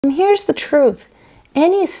And here's the truth.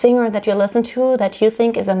 Any singer that you listen to that you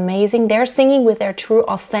think is amazing, they're singing with their true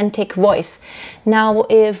authentic voice. Now,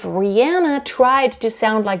 if Rihanna tried to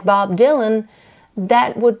sound like Bob Dylan,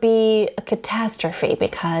 that would be a catastrophe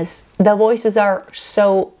because the voices are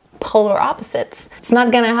so polar opposites. It's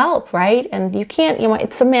not gonna help, right? And you can't,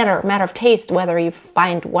 it's a matter of taste whether you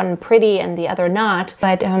find one pretty and the other not.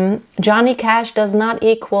 But Johnny Cash does not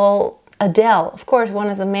equal Adele. Of course, one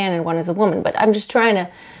is a man and one is a woman, but I'm just trying to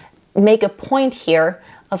make a point here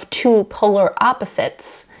of two polar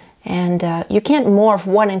opposites, and you can't morph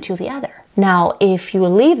one into the other. Now, if you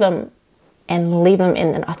leave them and leave them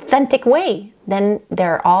in an authentic way, then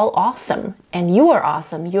they're all awesome, and you are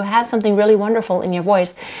awesome. You have something really wonderful in your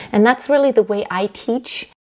voice, and that's really the way I teach.